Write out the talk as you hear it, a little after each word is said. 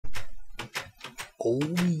Oh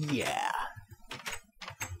yeah.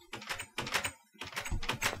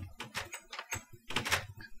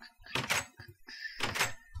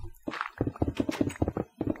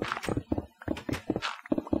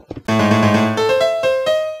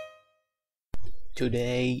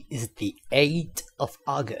 Today is the 8th of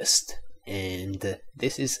August and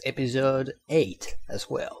this is episode 8 as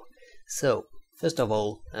well. So, first of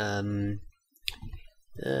all,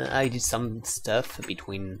 I did some stuff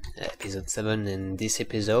between episode 7 and this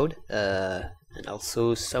episode, and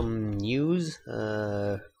also some news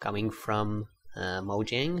coming from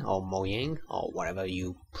Mojang or Mojang or whatever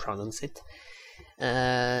you pronounce it.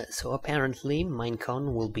 So apparently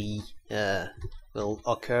Minecon will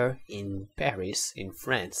occur in Paris, in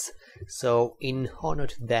France. So in honor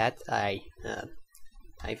to that,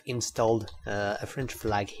 I've installed a French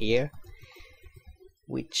flag here,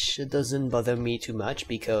 which doesn't bother me too much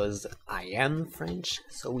because I am French.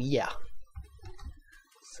 So yeah.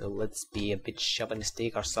 So let's be a bit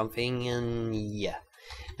chauvinistic or something, and yeah.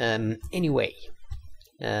 Anyway.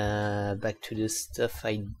 Back to the stuff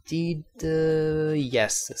I did.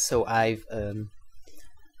 Yes, so I've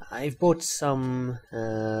bought some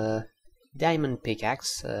diamond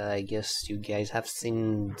pickaxe. I guess you guys have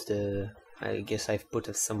seen I guess I've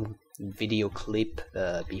put some video clip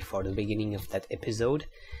before the beginning of that episode,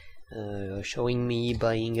 showing me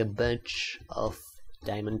buying a bunch of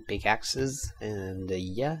diamond pickaxes, and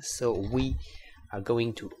yeah, so we are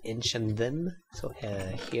going to enchant them. So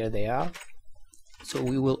here they are. So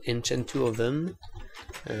we will enchant 2 of them,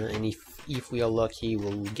 and if we are lucky,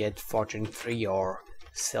 we'll get Fortune 3 or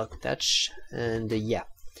Silk Touch, and yeah.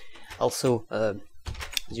 Also, as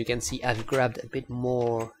you can see, I've grabbed a bit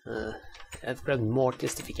more. I've grabbed more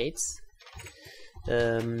testificates.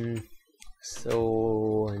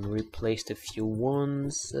 So and replaced a few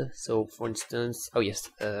ones. So, for instance, oh yes,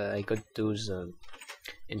 I got those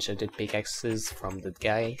enchanted pickaxes from that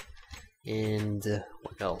guy. And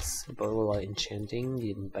what else? Bottle enchanting,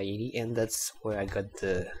 didn't buy any, and that's where I got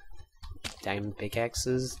the diamond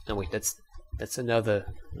pickaxes. No wait, that's another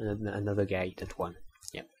guy. That one,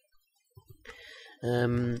 yeah.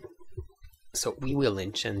 So we will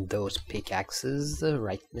enchant those pickaxes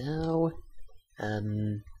right now,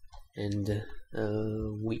 and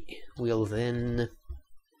we will then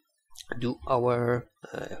do our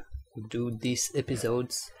this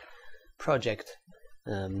episode's project.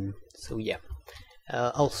 So yeah.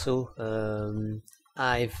 Also,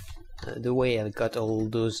 I've the way I got all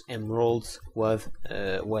those emeralds was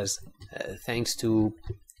thanks to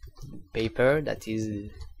paper,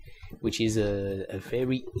 which is a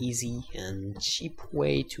very easy and cheap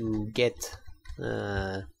way to get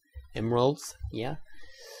emeralds. Yeah.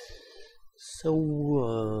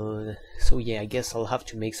 So yeah, I guess I'll have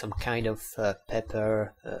to make some kind of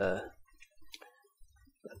pepper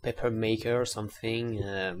maker or something.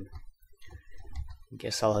 I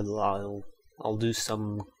guess I'll do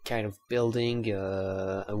some kind of building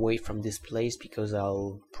away from this place, because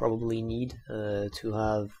I'll probably need to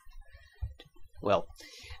have, well,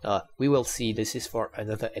 we will see. This is for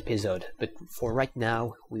another episode, but for right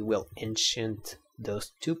now we will enchant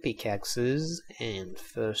those 2 pickaxes, and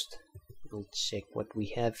first we'll check what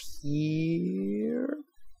we have here.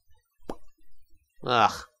 The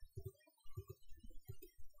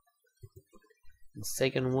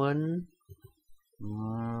second one,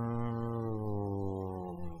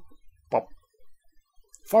 pop.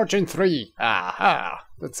 Fortune 3. Aha!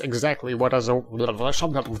 That's exactly what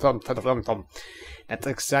that's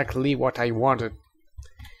exactly what I wanted.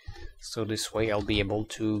 So this way I'll be able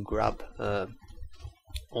to grab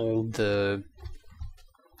all the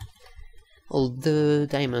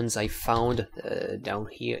diamonds I found down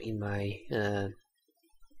here in my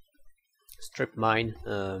strip mine.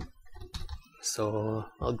 So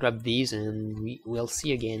I'll grab these and we'll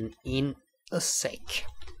see again in a sec.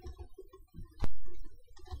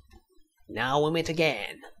 Now we meet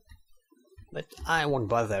again, but I won't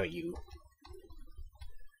bother you.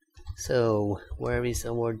 So where is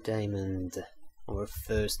our diamond? Our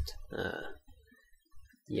first,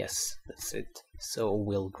 yes, that's it. So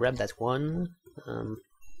we'll grab that one. How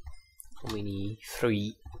many?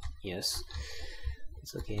 3. Yes,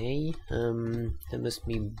 it's okay.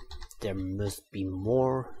 There must be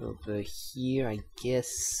more over here, I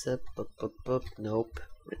guess. Nope.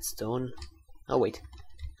 Redstone. Oh wait,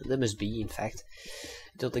 there must be. In fact,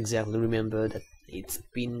 I don't exactly remember that. It's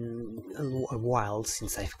been a while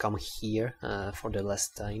since I've come here for the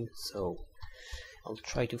last time, so I'll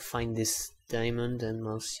try to find this diamond and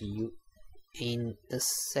I'll see you in a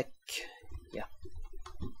sec. Yeah.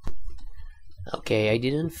 Okay, I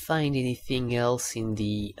didn't find anything else in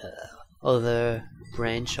the other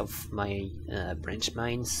branch of my branch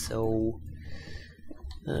mine, so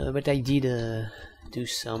but I did do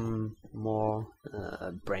some more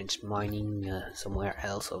branch mining somewhere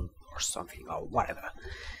else, or something, or whatever.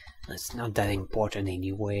 It's not that important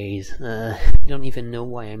anyways. I don't even know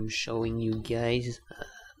why I'm showing you guys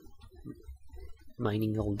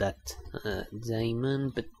mining all that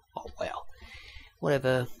diamond, but oh well,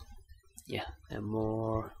 whatever. Yeah, and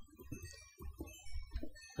more.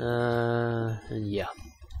 Yeah.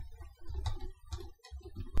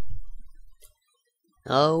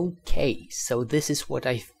 Okay, so this is what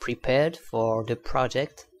I've prepared for the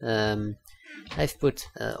project. I've put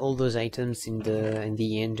all those items in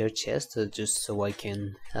the ender chest just so I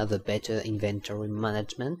can have a better inventory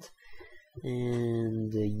management.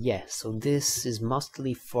 And yeah, so this is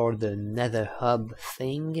mostly for the Nether hub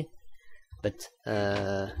thing, but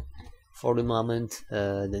for the moment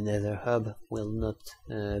the Nether hub will not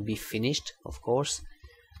be finished, of course.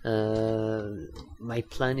 My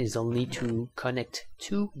plan is only to connect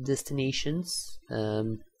 2 destinations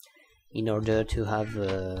in order to have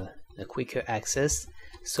a quicker access.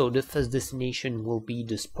 So the first destination will be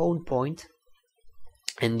the spawn point,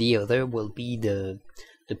 and the other will be the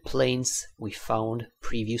plains we found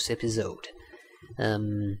previous episode.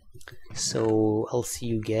 So I'll see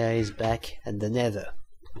you guys back at the Nether.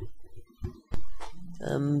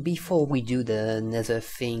 Before we do the Nether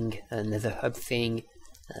thing, Nether hub thing,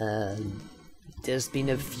 there's been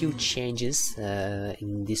a few changes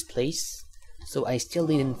in this place. So I still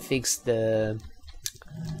didn't fix the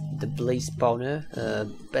blaze spawner,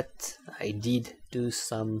 but I did do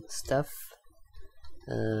some stuff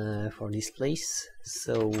for this place.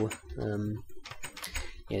 So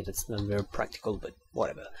yeah, that's not very practical, but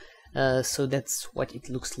whatever. So that's what it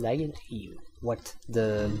looks like, what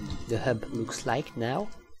the hub looks like now.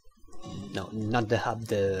 No, not the hub,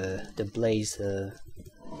 the blaze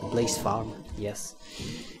farm, yes.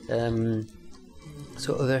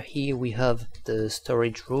 So over here we have the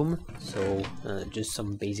storage room, so just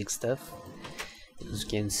some basic stuff, as you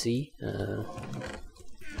can see,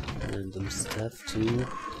 random stuff too.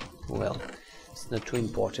 Well, it's not too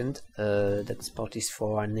important. That spot is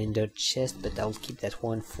for an ender chest, but I'll keep that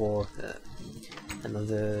one for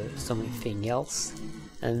something else.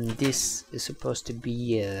 And this is supposed to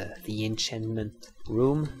be the enchantment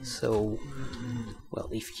room, so well,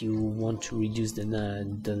 if you want to reduce the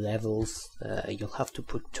levels, you'll have to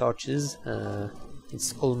put torches.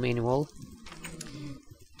 It's all manual,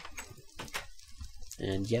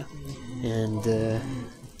 and yeah, and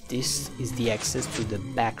this is the access to the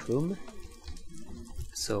back room.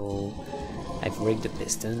 So I've rigged the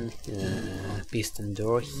piston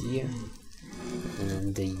door here,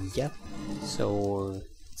 and yeah, so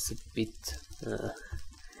it's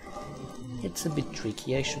a bit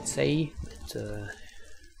tricky, I should say, but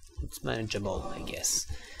it's manageable, I guess.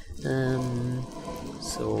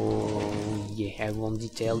 So yeah, I won't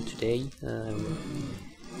detail today. And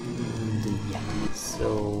yeah,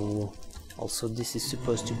 so also this is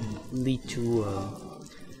supposed to lead to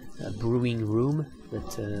a brewing room,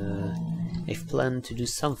 but I've planned to do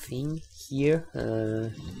something here.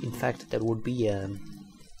 In fact, that would be a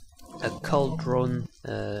cauldron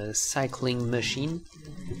cycling machine.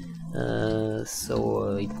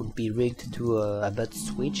 So it would be rigged to a button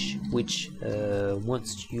switch, which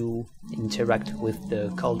once you interact with the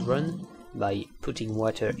cauldron by putting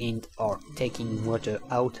water in or taking water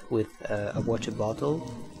out with a water bottle,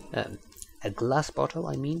 a glass bottle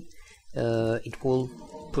I mean, it will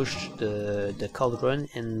push the cauldron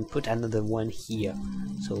and put another one here.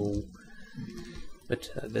 So but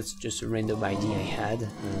that's just a random idea I had.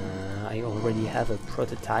 I already have a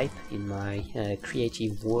prototype in my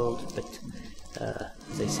creative world, but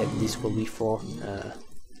as I said, this will be for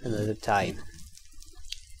another time.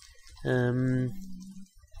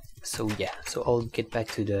 So yeah, so I'll get back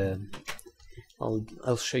to the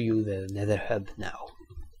I'll show you the Nether hub now.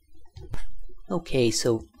 Okay,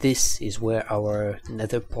 so this is where our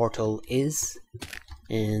Nether portal is,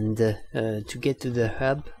 and to get to the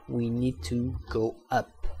hub we need to go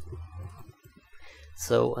up.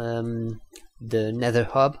 So the Nether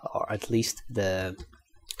hub, or at least the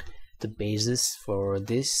bases for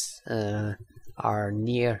this, are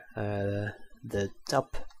near the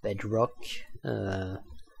top bedrock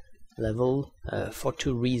level for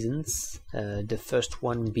 2 reasons. The first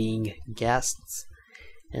one being ghasts,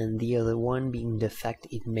 and the other one being the fact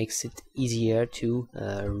it makes it easier to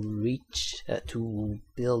to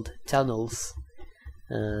build tunnels,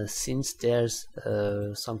 since there's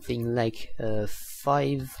something like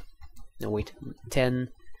 10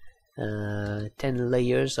 10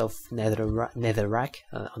 layers of netherrack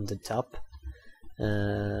on the top,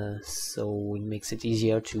 so it makes it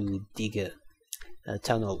easier to dig a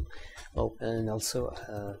tunnel. Oh, and also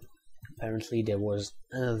apparently there was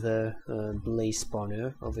another bleh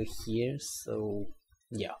spawner over here, so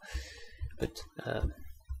yeah. But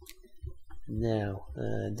now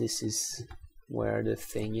this is where the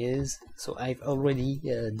thing is. So I've already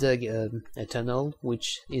dug a tunnel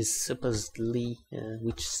which is supposedly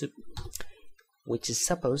which is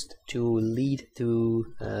supposed to lead to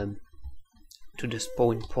the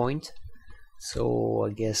spawn point. So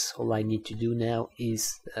I guess all I need to do now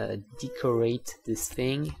is decorate this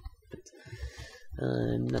thing, but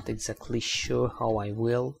I'm not exactly sure how I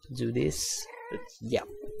will do this, but yeah.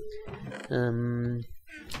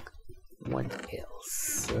 What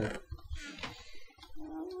else?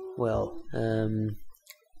 Well,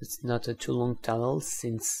 it's not a too long tunnel,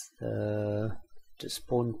 since the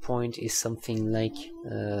spawn point is something like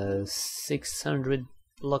 600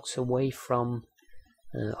 blocks away from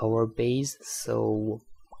our base, so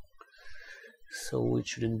it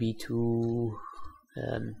shouldn't be too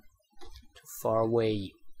far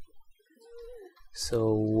away.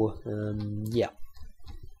 So yeah.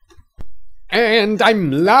 And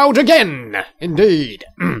I'm loud again, indeed.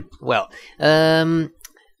 Well,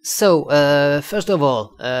 so first of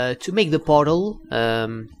all, to make the portal,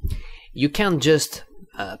 you can't just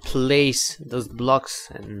place those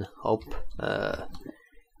blocks and hope.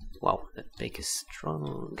 Wow, that pick is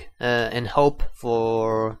strong. And hope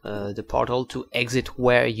for the portal to exit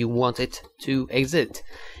where you want it to exit.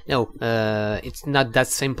 No, it's not that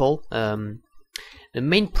simple. The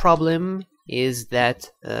main problem is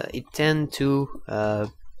that it tends to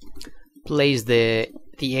place the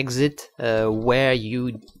exit where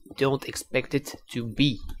you don't expect it to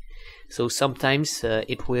be. So sometimes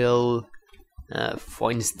it will,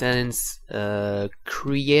 for instance,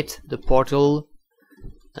 create the portal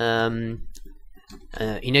in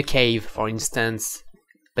a cave, for instance,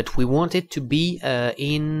 but we want it to be at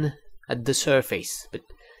the surface. But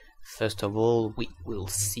first of all, we will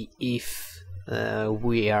see if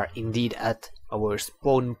we are indeed at our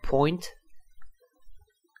spawn point,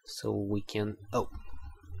 so we can.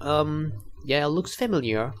 Yeah, it looks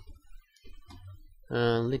familiar.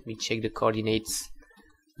 Let me check the coordinates.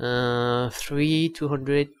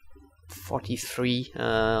 243.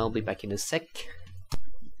 I'll be back in a sec.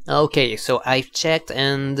 Okay, so I've checked,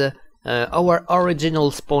 and our original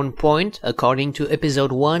spawn point, according to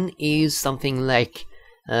episode 1, is something like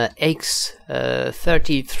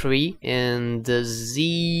X33 and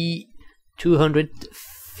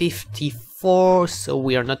Z254, so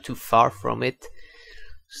we are not too far from it.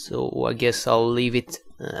 So I guess I'll leave it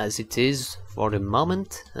as it is for the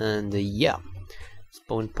moment, and yeah,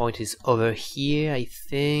 spawn point is over here, I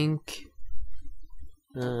think.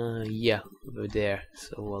 Yeah, over there.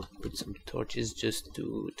 So I'll put some torches just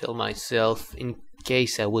to tell myself in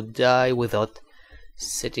case I would die without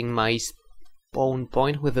setting my spawn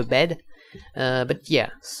point with a bed. But yeah,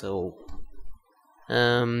 so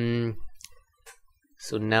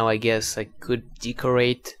now I guess I could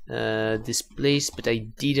decorate this place, but I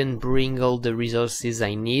didn't bring all the resources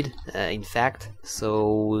I need, in fact,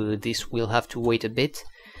 so this will have to wait a bit.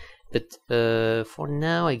 But for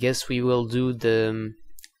now, I guess we will do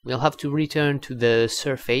we'll have to return to the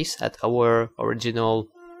surface at our original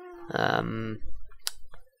at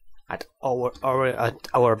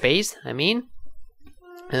our base, I mean,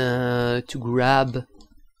 to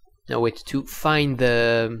find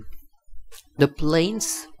the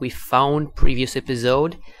planes we found previous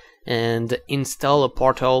episode and install a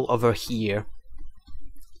portal over here.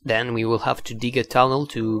 Then we will have to dig a tunnel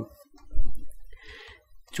to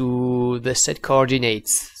the set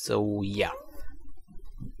coordinates. So yeah.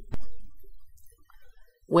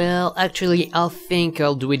 Well, actually, I think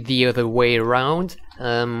I'll do it the other way around.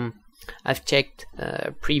 I've checked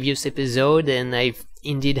previous episode, and I've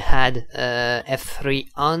indeed had F3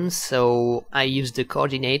 on, so I used the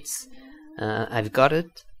coordinates. I've got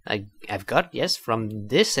it. I've got, yes, from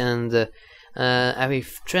this, and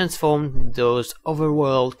I've transformed those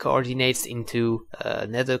overworld coordinates into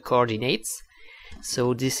nether coordinates.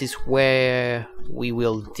 So this is where we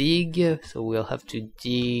will dig. So we'll have to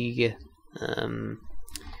dig.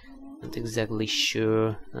 Not exactly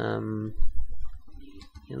sure.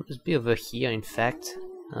 It must be over here, in fact.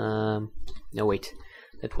 No, wait.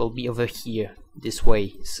 That will be over here, this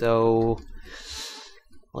way. So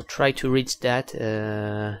I'll try to reach that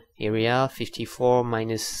area, 54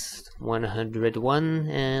 minus 101,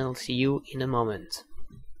 and I'll see you in a moment.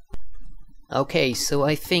 Okay, so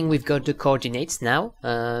I think we've got the coordinates now.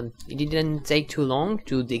 It didn't take too long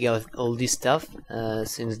to dig out all this stuff,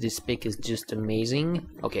 since this pick is just amazing.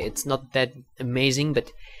 Okay, it's not that amazing,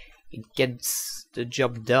 but it gets the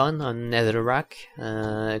job done on Netherrack,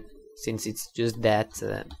 since it's just that,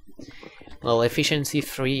 well, efficiency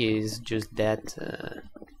 3 is just that,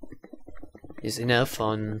 is enough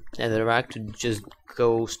on Netherrack to just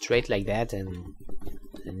go straight like that and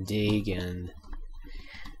dig and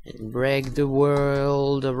break the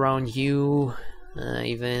world around you,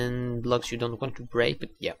 even blocks you don't want to break, but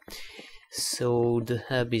yeah. So the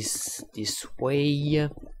hub is this way,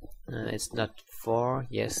 it's not far,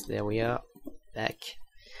 yes, there we are, back,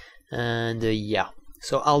 and yeah,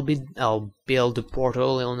 so I'll build the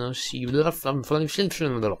portal,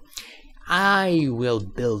 I will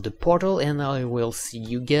build the portal, and I will see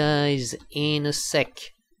you guys in a sec,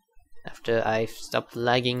 after I've stopped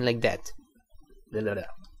lagging like that.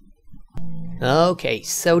 Okay,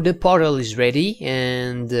 so the portal is ready,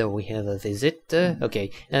 and we have a visitor.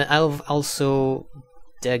 Okay, I've also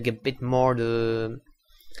dug a bit more the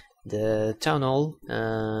tunnel.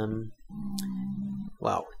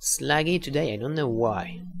 Wow, it's laggy today. I don't know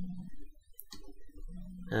why.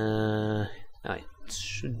 It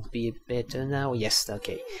should be better now. Yes,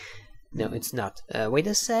 okay. No, it's not. Wait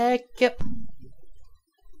a sec.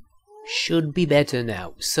 Should be better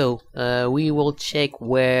now. So we will check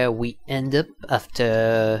where we end up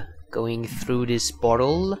after going through this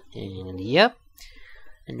portal, and yep,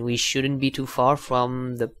 and we shouldn't be too far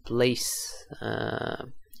from the place,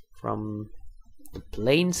 from the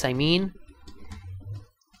plains, I mean.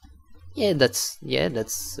 Yeah, that's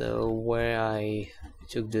where I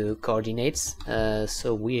took the coordinates.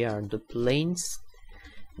 So we are the plains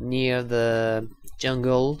near the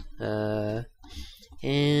jungle,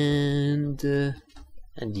 and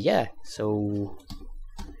yeah, so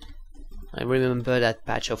I remember that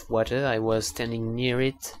patch of water. I was standing near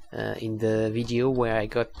it in the video where I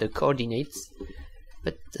got the coordinates,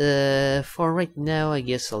 but for right now I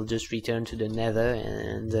guess I'll just return to the Nether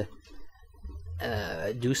and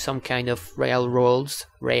do some kind of railroads,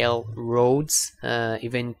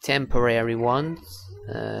 even temporary ones,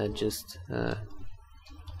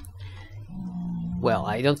 well,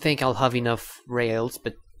 I don't think I'll have enough rails,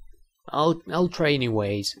 but I'll try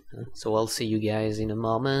anyways. So I'll see you guys in a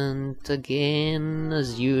moment again,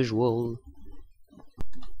 as usual.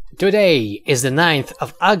 Today is the 9th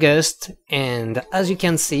of August, and as you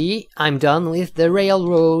can see, I'm done with the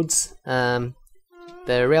railroads. The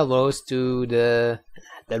railroads to the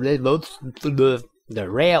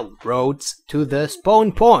railroads to the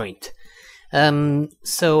spawn point.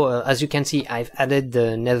 So as you can see, I've added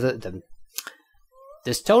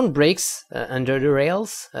the stone bricks under the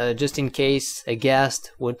rails, just in case a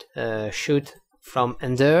ghast would shoot from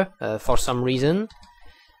under for some reason,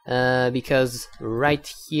 because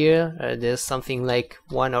right here there's something like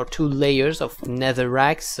 1 or 2 layers of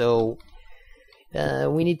netherrack, so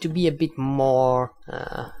we need to be a bit more,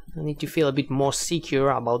 I need to feel a bit more secure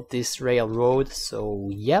about this railroad, so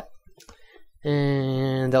yep.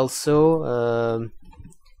 And also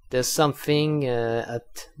there's something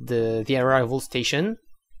at the arrival station.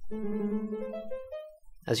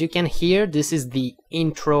 As you can hear, this is the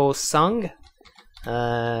intro song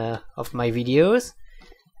of my videos.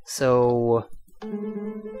 So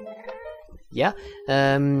yeah,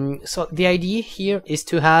 so the idea here is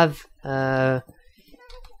to have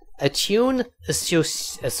a tune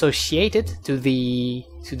associated to the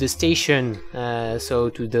station, so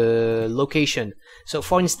to the location. So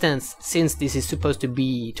for instance, since this is supposed to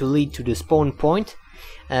lead to the spawn point,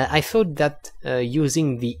 I thought that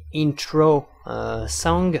using the intro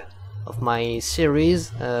song of my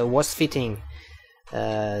series was fitting.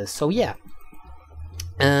 So yeah.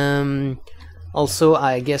 Also,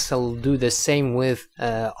 I guess I'll do the same with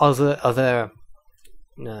other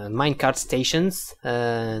minecart stations,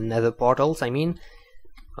 nether portals, I mean.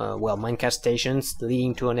 Well, minecart stations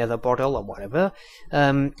leading to another portal or whatever.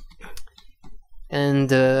 And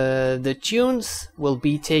the tunes will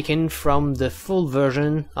be taken from the full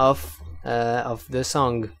version of the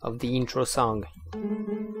song, of the intro song.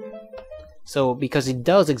 So because it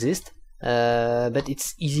does exist, but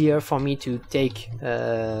it's easier for me to take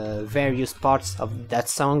various parts of that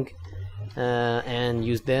song and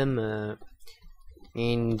use them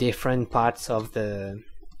in different parts of the.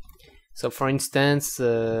 So for instance,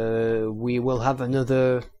 we will have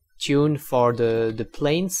another tune for the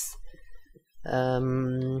plains.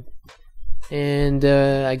 And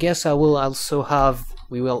I guess we will also have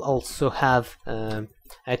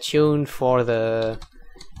a tune for the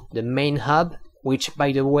main hub, which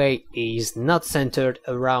by the way is not centered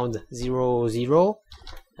around 0, 0,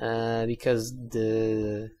 because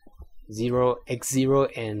the 0, x0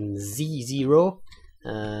 and z0,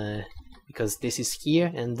 because this is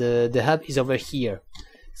here and the hub is over here.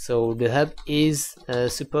 So the hub is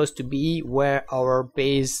supposed to be where our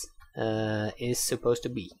base is supposed to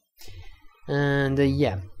be. And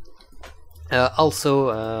yeah,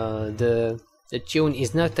 also the tune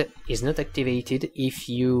is not activated if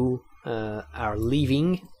you are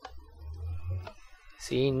leaving.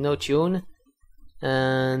 See, no tune.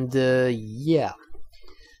 And yeah,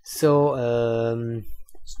 so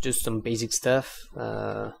it's just some basic stuff.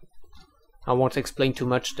 I won't explain too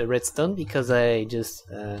much the redstone because I just,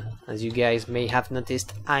 as you guys may have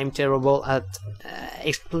noticed, I'm terrible at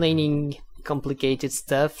explaining complicated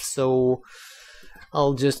stuff. So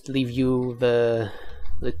I'll just leave you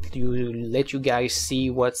let you guys see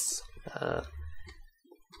what's.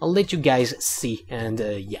 I'll let you guys see, and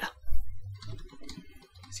yeah.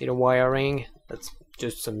 See the wiring? That's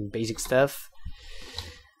just some basic stuff.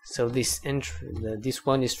 So this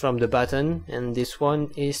one is from the button, and this one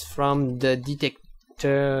is from the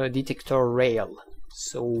detector rail.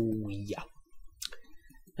 So yeah.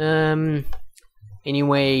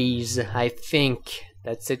 Anyways, I think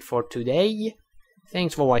that's it for today.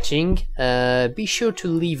 Thanks for watching. Be sure to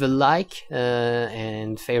leave a like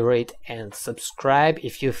and favorite and subscribe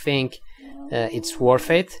if you think it's worth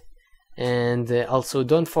it. And also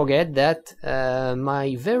don't forget that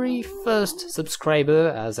my very first subscriber,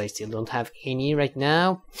 as I still don't have any right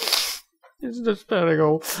now, it's just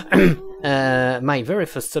go. My very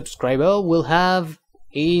first subscriber will have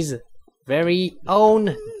his very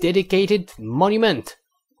own dedicated monument,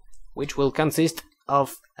 which will consist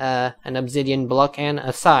of an obsidian block and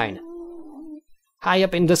a sign high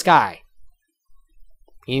up in the sky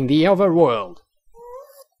in the overworld.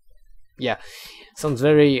 Yeah, sounds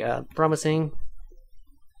very promising.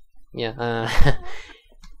 Yeah.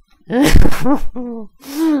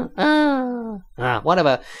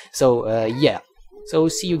 Whatever. So yeah. So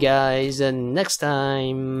see you guys next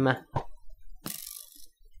time.